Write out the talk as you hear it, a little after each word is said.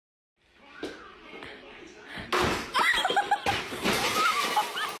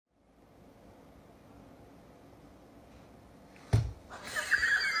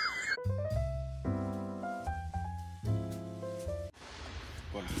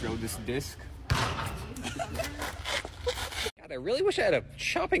throw this disc. God, I really wish I had a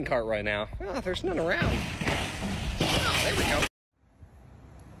shopping cart right now. Oh, there's none around. Oh, there we go.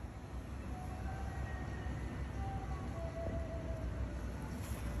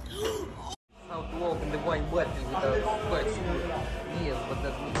 How to open the wine bottle without first yes, but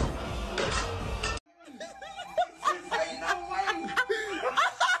that's me.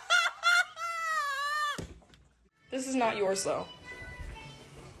 This is not yours though.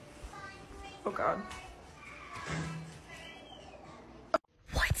 Oh God.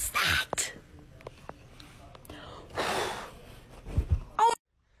 What's that? Oh.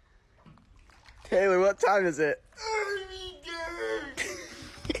 Taylor, what time is it?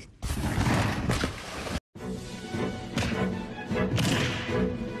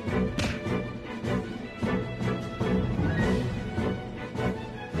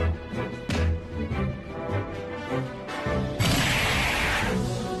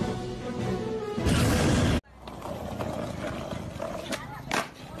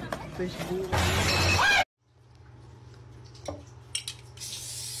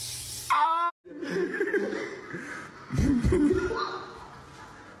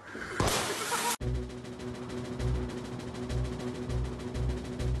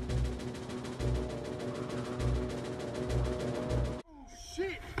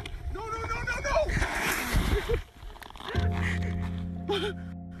 Shit! No, no, no, no, no!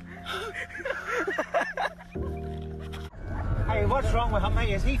 Hey, what's wrong with him?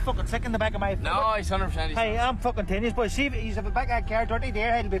 Hey, is he fucking sick in the back of my foot? No, he's 100%. Hey, I'm fucking tennis, but see, he's a back of car dirty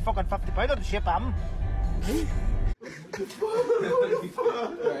there, he'll be fucking 50 pound on the ship,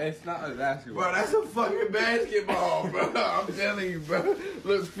 It's not a basketball. Bro, that's a fucking basketball, bro. I'm telling you, bro.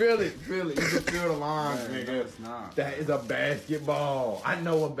 Look, feel it. You can feel the lines, Man, nigga. no, it's not. That is a basketball. I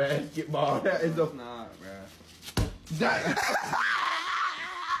know a basketball. That is a... It's not, bro. That...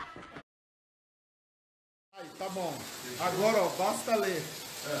 Tá bom. Agora, ó, basta ler.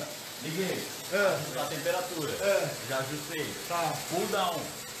 Liguei. A temperatura. Já ajustei. Tá. Pull down.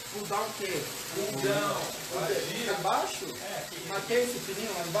 Pull down o quê? Pull down. Aqui embaixo? Mas que é esse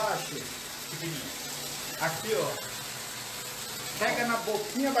fininho lá embaixo? Aqui, ó. Pega na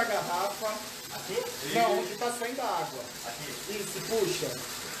boquinha da garrafa. Aqui? Não, onde tá saindo a água. Aqui. Isso, puxa.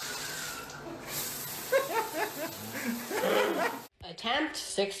 Attempt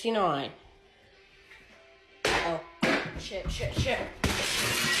 69. Oh, shit.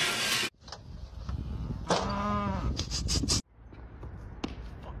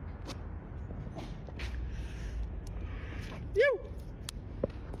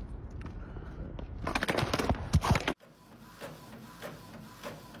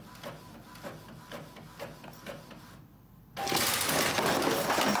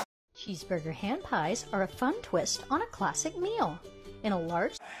 Cheeseburger hand pies are a fun twist on a classic meal. In a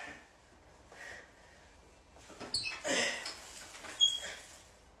large...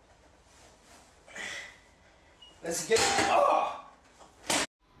 Let's get it. Oh!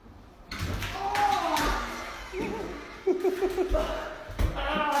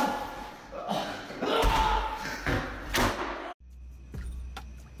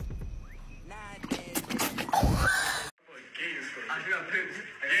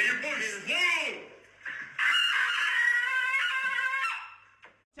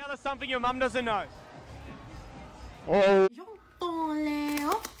 Tell us something your mum doesn't know.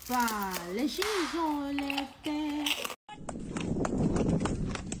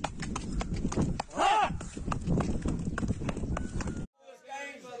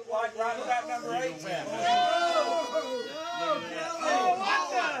 Like right about number 8 then.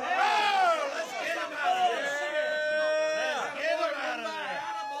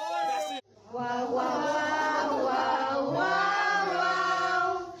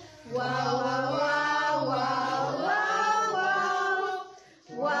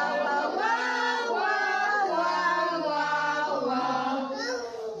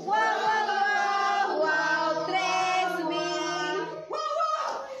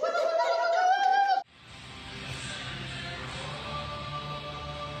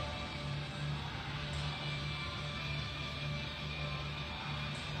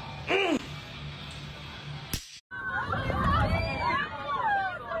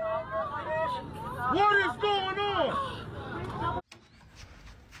 What is going on?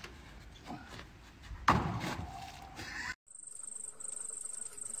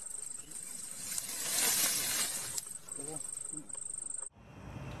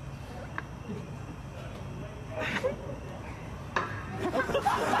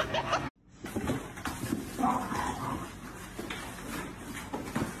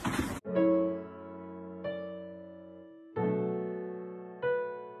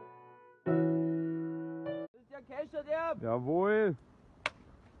 Jawohl.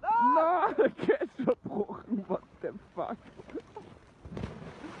 Na, der Catch verbrochen. What the fuck?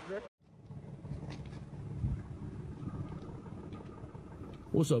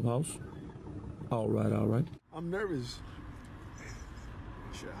 What's up, house? All right, all right. I'm nervous.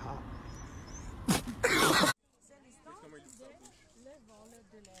 Shit hot.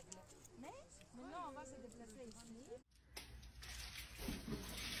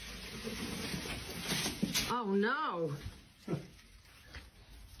 Oh no!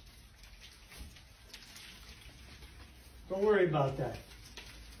 Don't worry about that.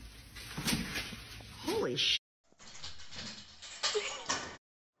 Holy sh!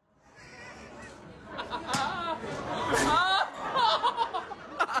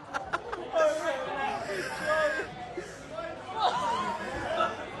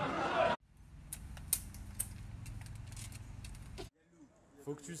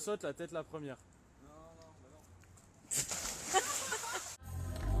 Faut que tu sautes la tête la première.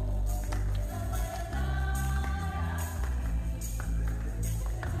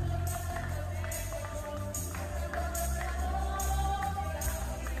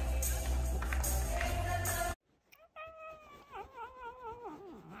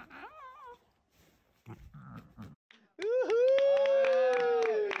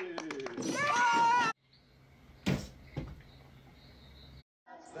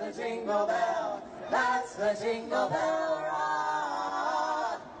 The jingle bell, that's the jingle bell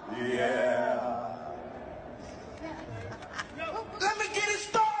rock. Yeah. Let me get it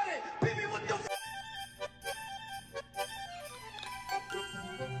started, baby. What the?